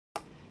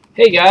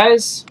Hey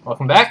guys,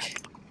 welcome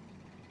back.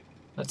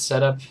 Let's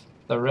set up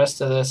the rest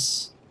of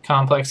this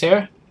complex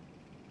here.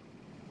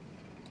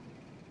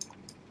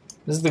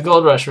 This is the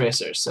Gold Rush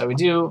Racer, so we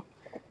do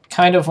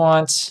kind of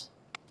want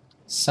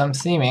some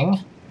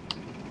theming.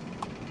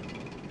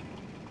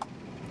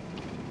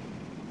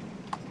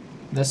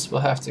 This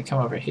will have to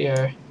come over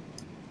here.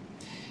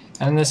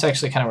 And this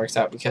actually kind of works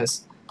out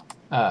because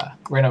we're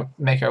going to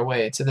make our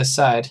way to this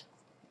side.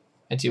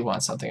 I do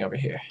want something over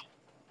here.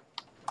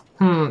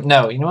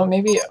 No, you know what?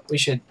 Maybe we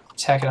should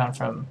tack it on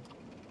from...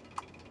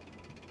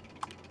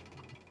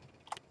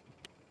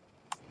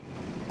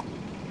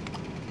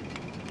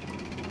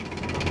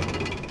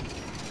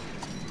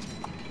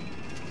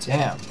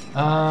 Damn.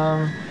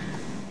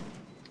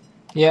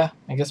 Yeah,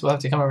 I guess we'll have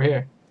to come over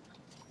here.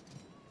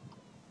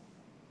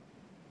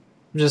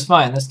 Which is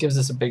fine. This gives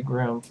us a big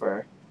room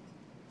for...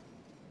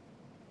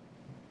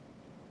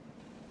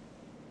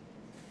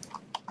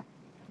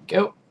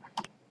 Go.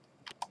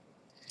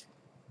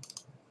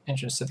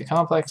 Entrance to the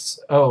complex.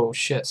 Oh,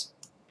 shit.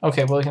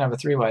 Okay, well, we can have a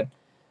 3-wide.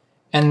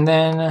 And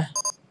then...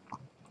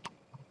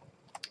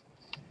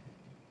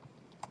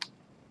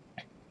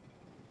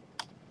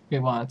 we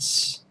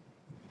want...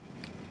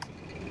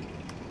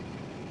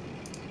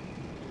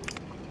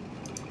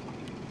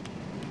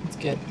 let's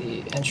get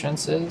the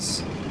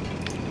entrances.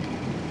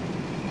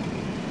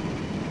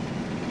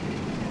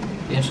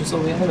 The entrance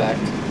will be in the back.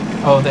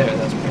 Oh, there,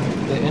 that's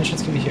perfect. The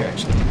entrance can be here,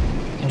 actually.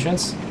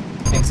 Entrance,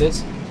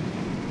 exit.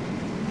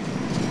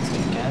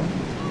 Exit again.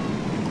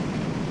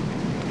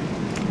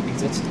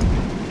 Exit.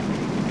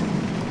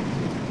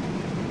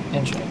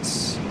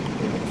 Entrance.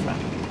 Way to the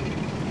front.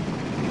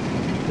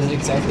 Is it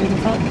exactly at the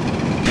front?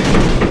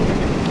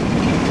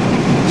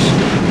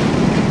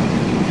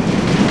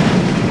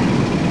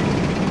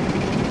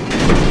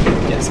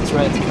 Yes, it's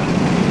right at the front.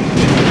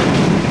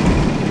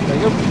 There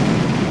we go.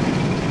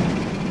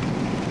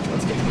 So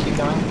let's get the key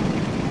going.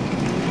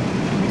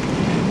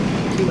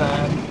 Key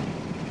line.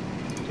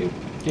 Doop,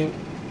 doop.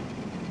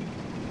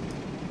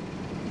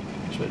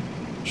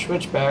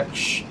 Switch back.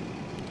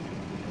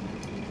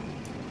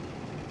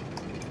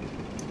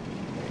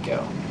 There we go.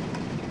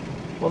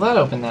 Well, that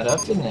opened that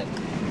up, didn't it?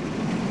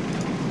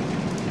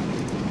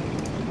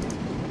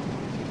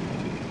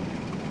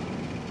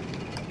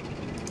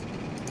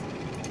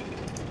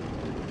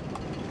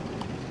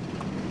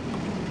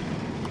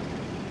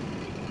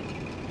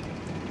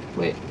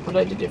 Wait, what did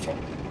I do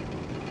different?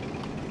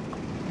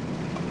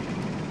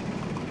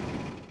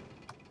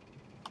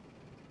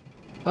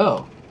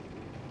 Oh.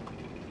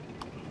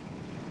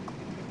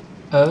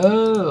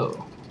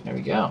 Oh. There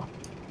we go.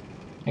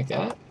 Like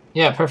that?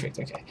 Yeah, perfect.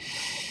 Okay.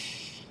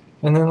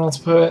 And then let's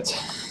put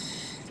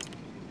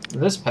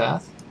this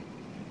path.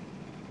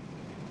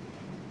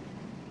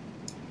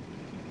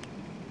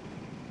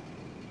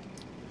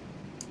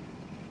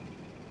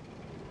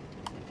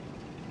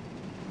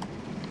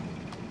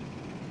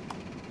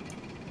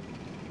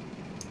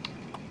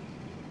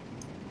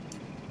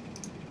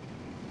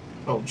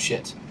 Oh,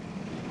 shit.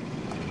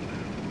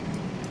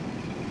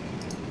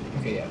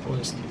 Okay, yeah, we'll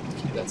just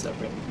keep that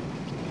separate.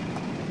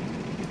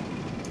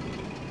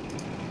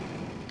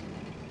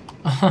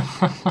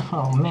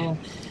 Oh man,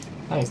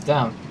 that is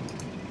dumb.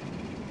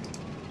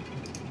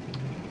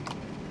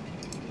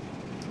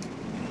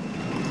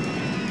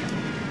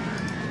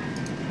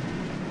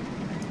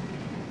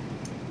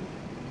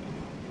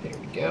 There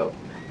we go.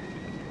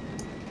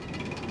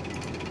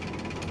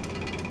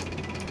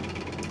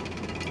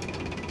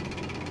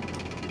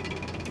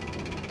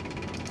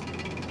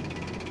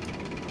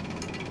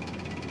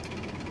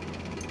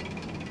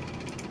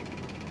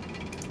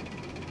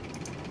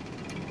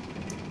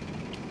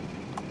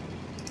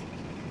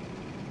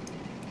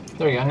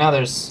 There we go, now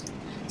there's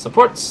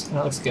supports, and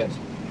it looks good.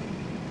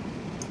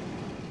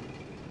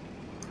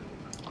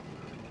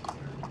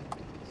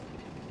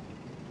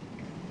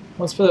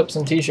 Let's put up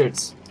some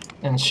t-shirts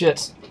and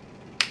shit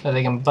that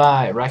they can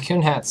buy.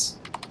 Raccoon hats.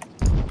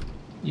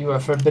 You are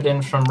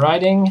forbidden from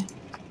riding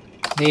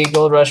the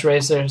Gold Rush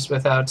Racers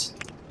without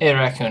a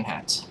raccoon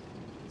hat.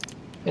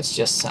 It's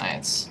just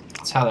science.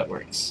 That's how that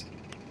works.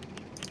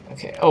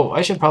 Okay, oh,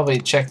 I should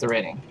probably check the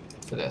rating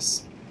for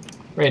this.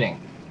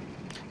 Rating.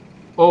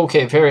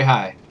 Okay, very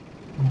high.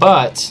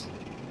 But,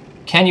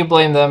 can you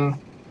blame them?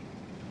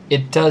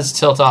 It does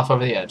tilt off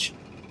over the edge.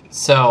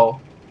 So,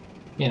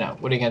 you know,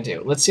 what are you going to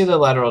do? Let's see the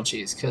lateral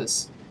Gs,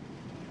 because...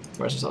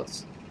 where's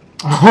results?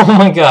 Oh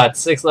my god,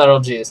 6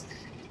 lateral Gs.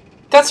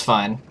 That's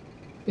fine.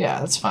 Yeah,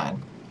 that's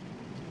fine.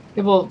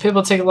 People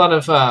take a lot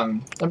of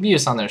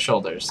abuse on their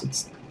shoulders.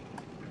 It's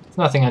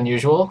nothing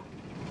unusual.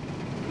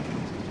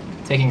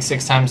 Taking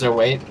 6 times their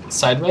weight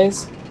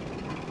sideways.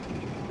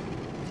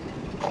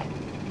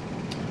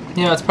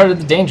 You know, it's part of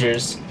the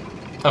dangers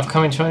of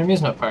coming to an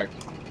amusement park.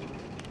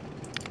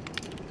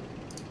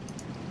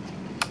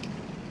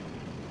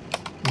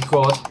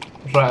 Gold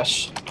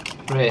Rush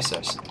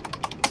Racers.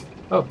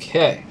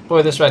 Okay.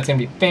 Boy, this ride's gonna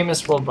be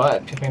famous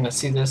worldwide. People are gonna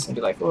see this and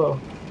be like, whoa,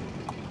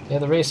 yeah,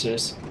 the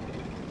racers.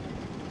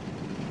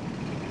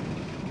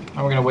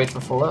 And we're gonna wait for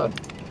full load.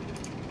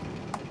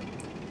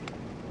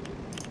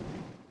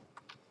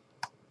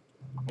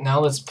 Now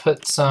let's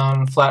put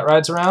some flat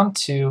rides around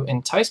to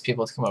entice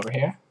people to come over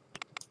here.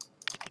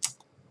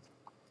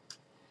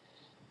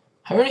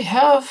 I already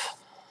have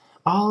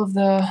all of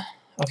the...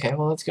 Okay,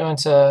 well let's go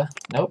into...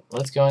 Nope,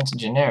 let's go into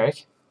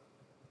generic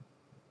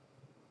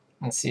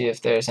and see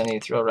if there's any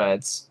thrill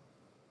rides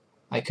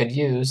I could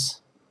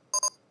use.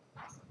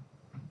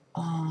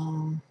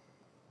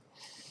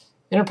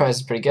 Enterprise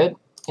is pretty good.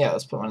 Yeah,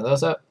 let's put one of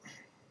those up.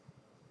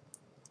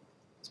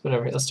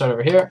 Let's start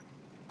over here.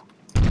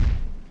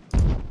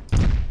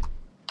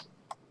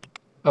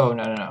 Oh,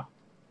 no.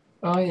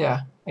 Oh,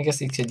 yeah. I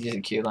guess you could use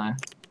a queue line.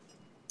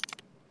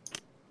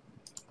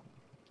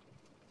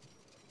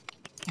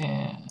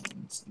 And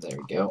there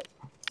we go.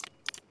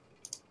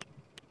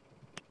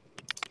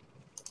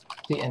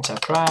 The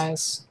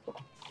Enterprise.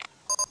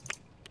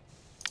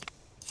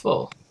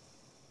 Full.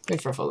 Wait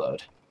for a full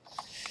load.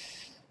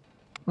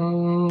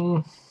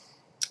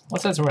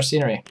 Let's add some more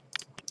scenery.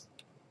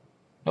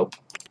 Nope.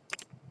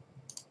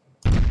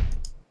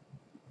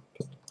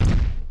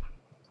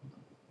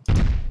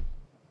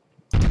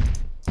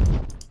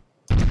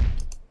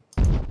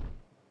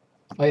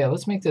 Oh yeah,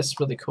 let's make this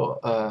really cool.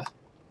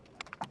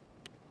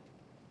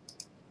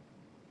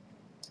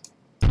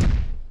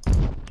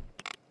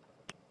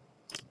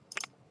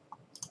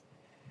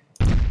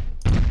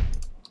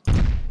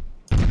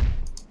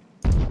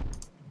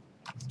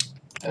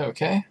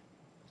 Okay.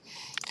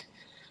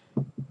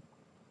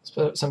 Let's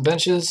put up some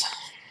benches.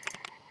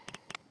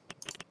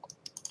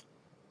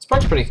 This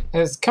park's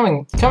it's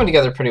coming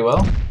together pretty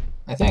well,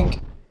 I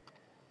think.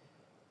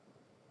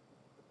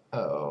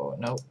 Oh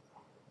no.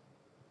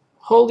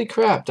 Holy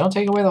crap, don't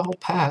take away the whole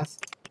path.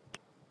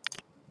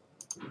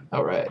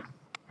 Alright.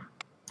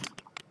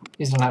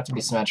 These don't have to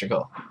be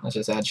symmetrical. Let's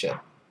just add shit.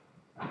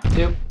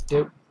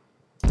 Doop.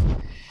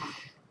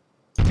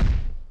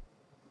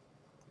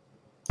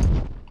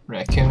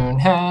 Raccoon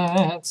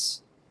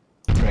hats.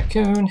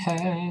 Raccoon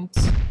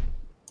hats.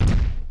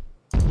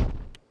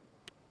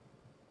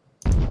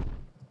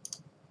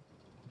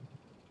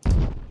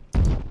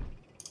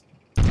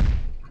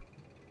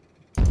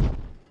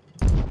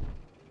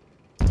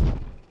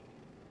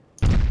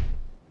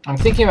 I'm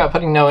thinking about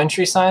putting no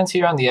entry signs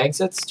here on the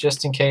exits,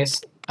 just in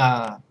case,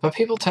 but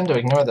people tend to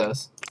ignore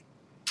those.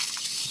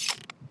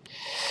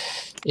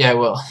 Yeah, I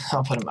will.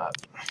 I'll put them up.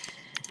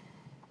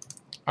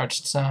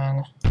 Arched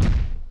sign.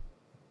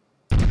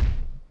 This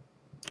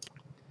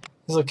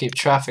will keep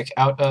traffic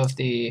out of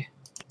the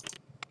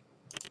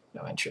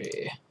no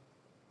entry.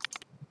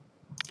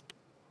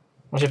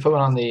 I should put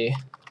one on the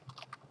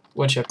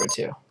wood chipper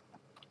too.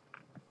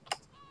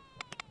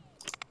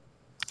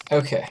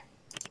 Okay.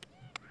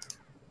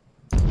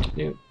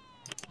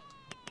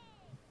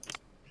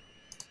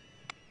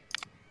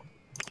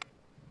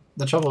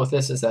 The trouble with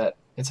this is that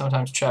it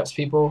sometimes traps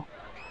people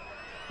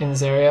in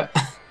this area.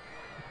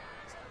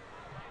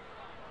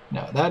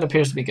 No, that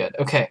appears to be good.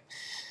 Okay.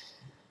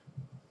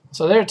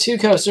 So there are two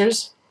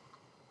coasters.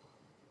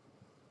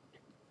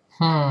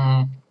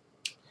 Not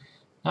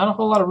a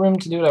whole lot of room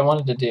to do what I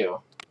wanted to do.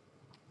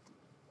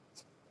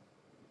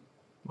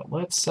 But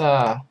let's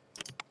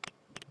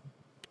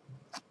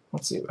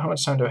see, how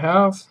much time do I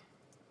have?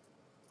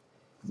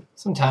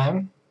 Some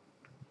time.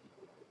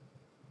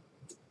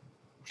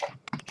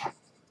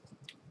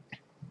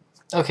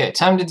 Okay,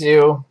 time to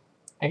do.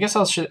 I guess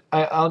I'll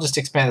just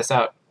expand this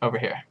out over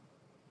here,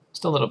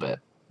 just a little bit.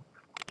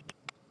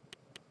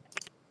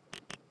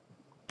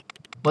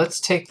 Let's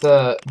take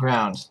the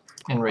ground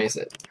and raise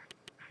it.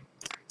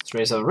 Let's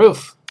raise the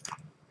roof.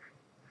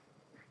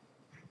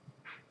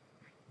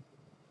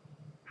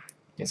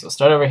 Okay, so we'll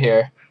start over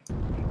here.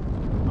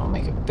 I'll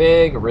make a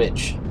big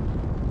ridge.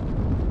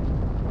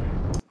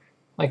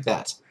 Like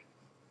that.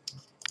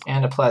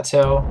 And a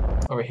plateau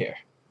over here.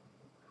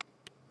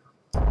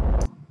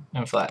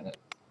 And flatten it.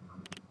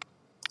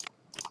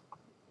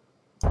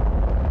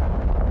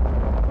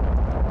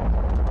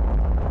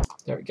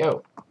 There we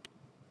go.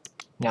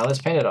 Now let's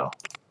paint it all.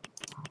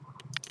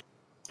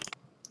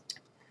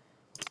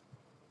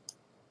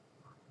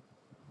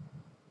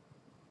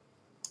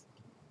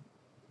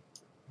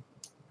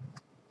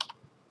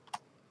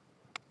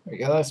 There we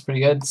go, that's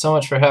pretty good. So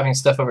much for having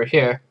stuff over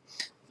here.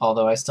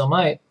 Although I still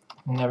might.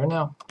 You never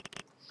know.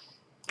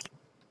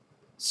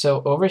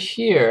 So over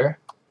here,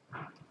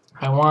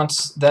 I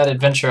want that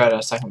adventure ride I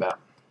was talking about.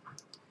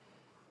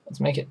 Let's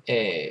make it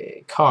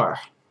a car.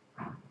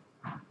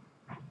 Is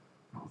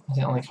it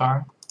the only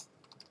car?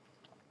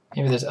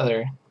 Maybe there's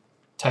other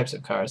types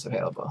of cars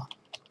available.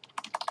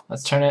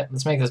 Let's turn it.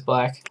 Let's make this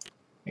black.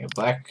 Make a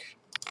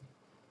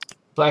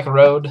black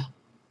road.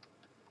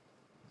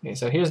 Okay,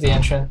 so here's the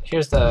entrance.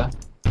 Here's the.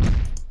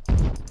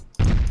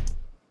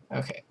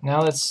 Okay,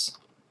 now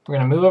we're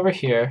gonna move over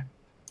here.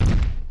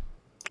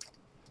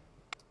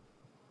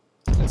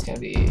 That's gonna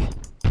be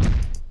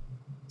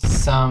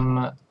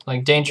some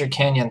like Danger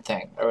Canyon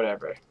thing or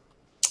whatever.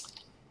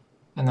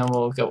 And then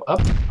we'll go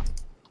up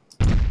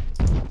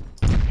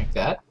like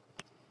that.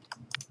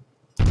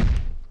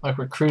 Like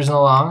we're cruising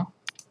along.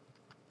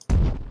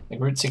 Like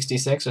Route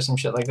 66 or some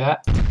shit like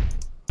that.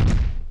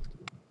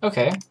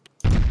 Okay.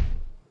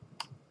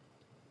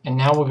 And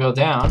now we'll go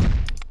down.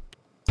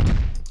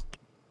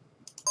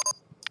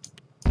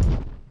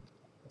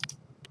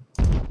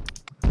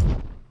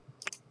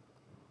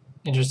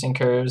 Interesting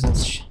curves and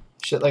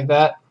shit like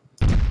that.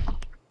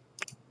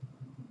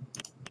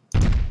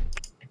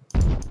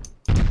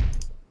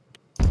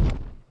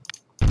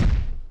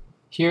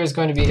 Here is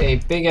going to be a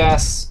big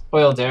ass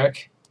oil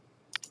derrick.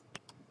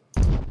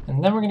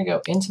 And then we're going to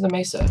go into the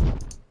mesa.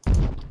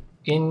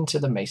 Into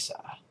the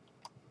mesa.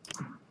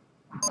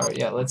 Alright,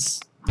 yeah,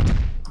 let's...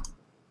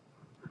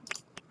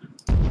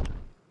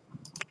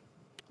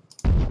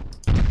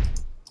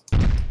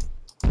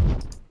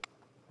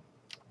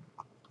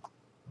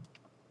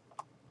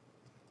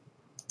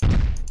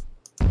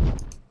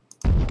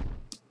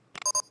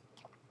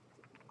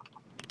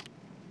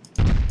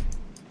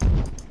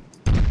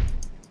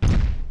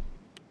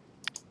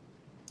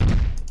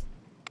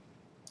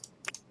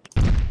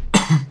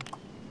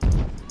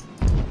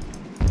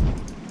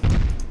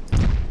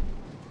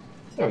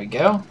 There we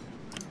go.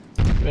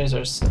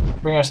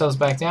 Bring ourselves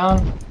back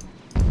down.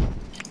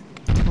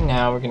 And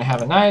now we're going to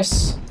have a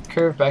nice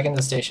curve back into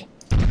the station.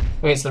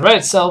 Okay, so the ride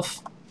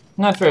itself,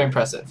 not very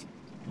impressive.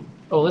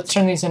 Oh, let's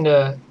turn these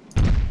into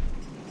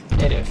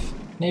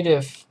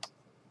native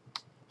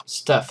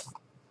stuff.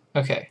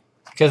 Okay,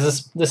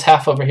 because this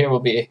half over here will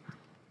be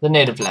the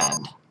native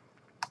land.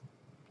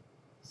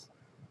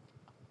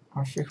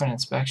 More frequent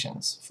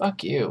inspections.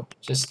 Fuck you.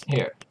 Just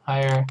here.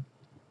 Hire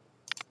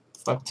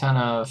fuck ton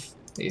of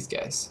these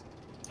guys.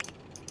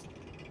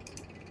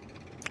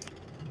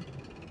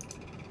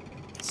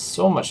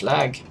 So much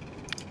lag.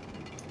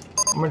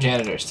 More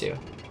janitors too.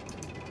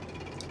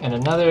 And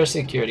another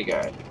security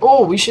guard.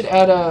 Oh, we should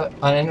add an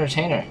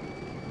entertainer.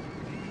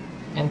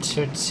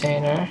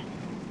 Entertainer.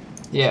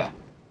 Yeah.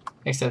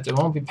 Except it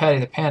won't be Patty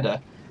the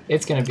Panda.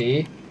 It's gonna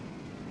be...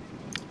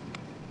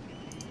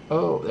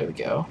 Oh, there we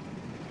go.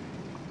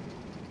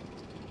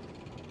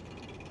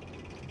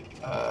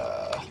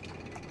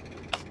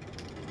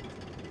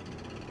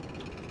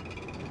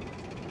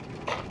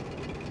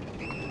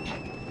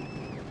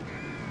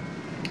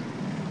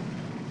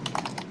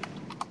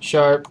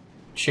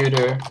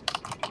 Sharpshooter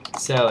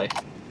Sally.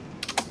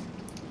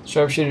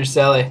 Sharpshooter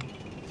Sally.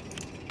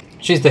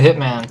 She's the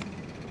hitman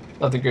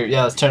of the group.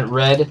 Yeah, let's turn it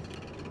red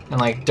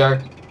and like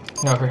dark.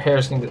 No, her hair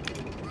is gonna be...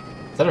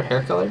 Is that her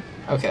hair color?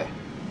 Okay.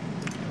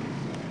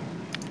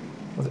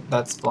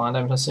 That's blonde,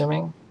 I'm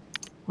assuming.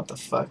 What the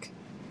fuck?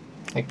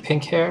 Like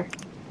pink hair?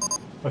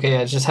 Okay,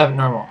 yeah, just have it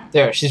normal.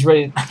 There, she's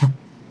ready.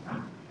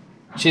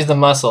 She's the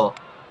muscle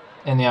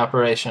in the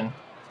operation.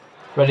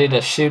 Ready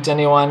to shoot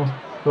anyone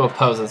who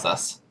opposes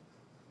us.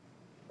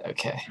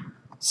 Okay.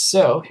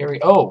 So, here we...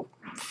 Oh,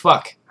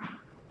 fuck.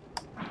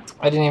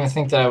 I didn't even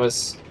think that I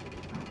was...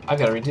 I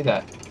gotta redo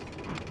that.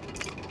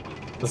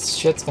 This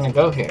shit's gonna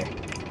go here.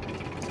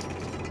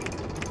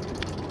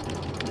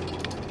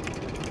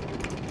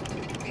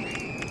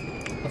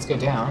 Let's go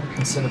down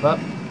instead of up.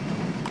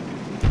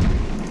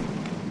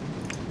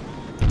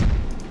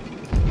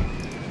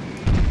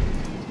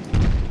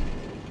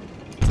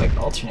 It's like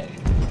alternating.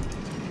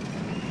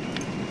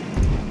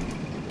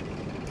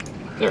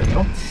 There we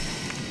go.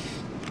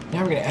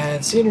 Now we're gonna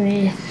add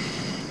scenery.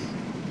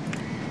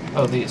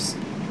 Oh, these.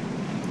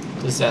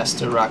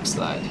 Disaster rock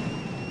slide.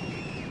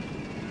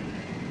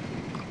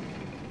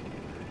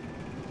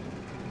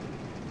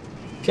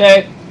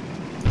 Okay.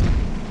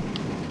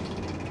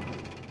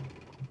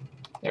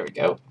 There we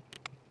go.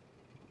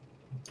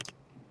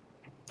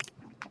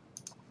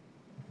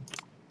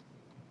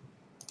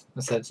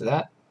 Let's head to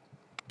that.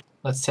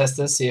 Let's test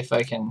this, see if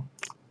I can...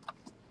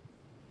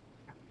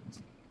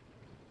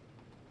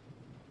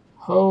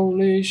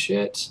 Holy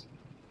shit.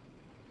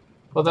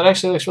 Well, that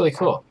actually looks really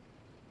cool.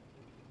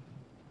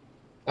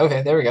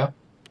 Okay, there we go.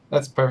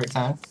 That's perfect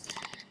time.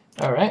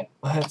 Alright,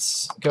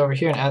 let's go over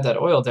here and add that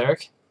oil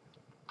derrick.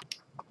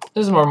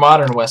 This is a more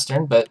modern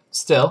western, but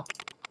still.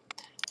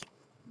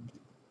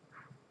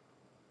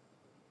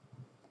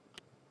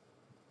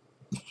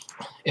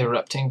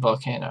 Erupting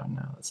volcano.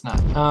 No, it's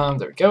not.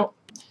 There we go.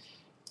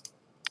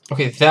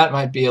 Okay, that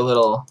might be a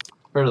little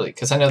early,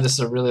 because I know this is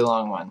a really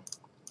long one.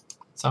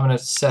 So I'm going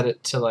to set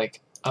it to,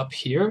 like, up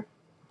here.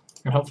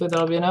 And hopefully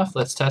that'll be enough.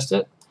 Let's test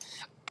it.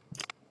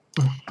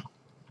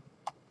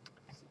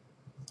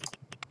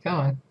 Come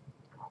on.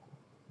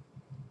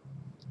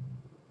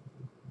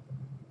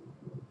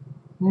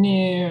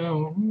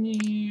 No.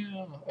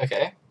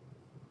 Okay.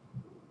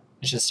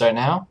 It should start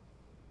now.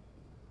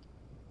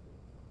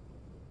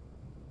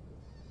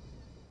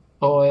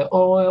 Oil,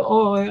 oil,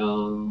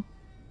 oil.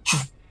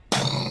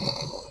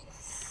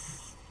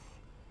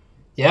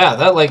 Yeah,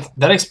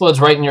 that explodes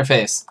right in your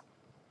face.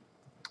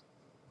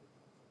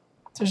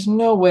 There's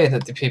no way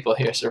that the people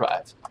here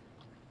survive.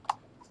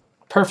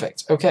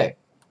 Perfect. Okay.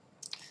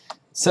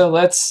 So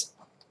let's...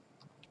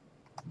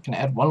 I'm gonna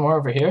add one more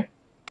over here.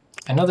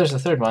 I know there's a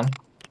third one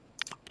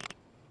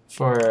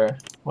for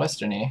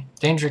Westerny.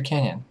 Danger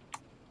Canyon.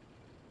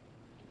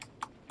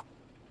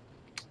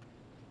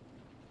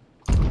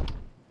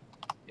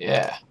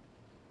 Yeah.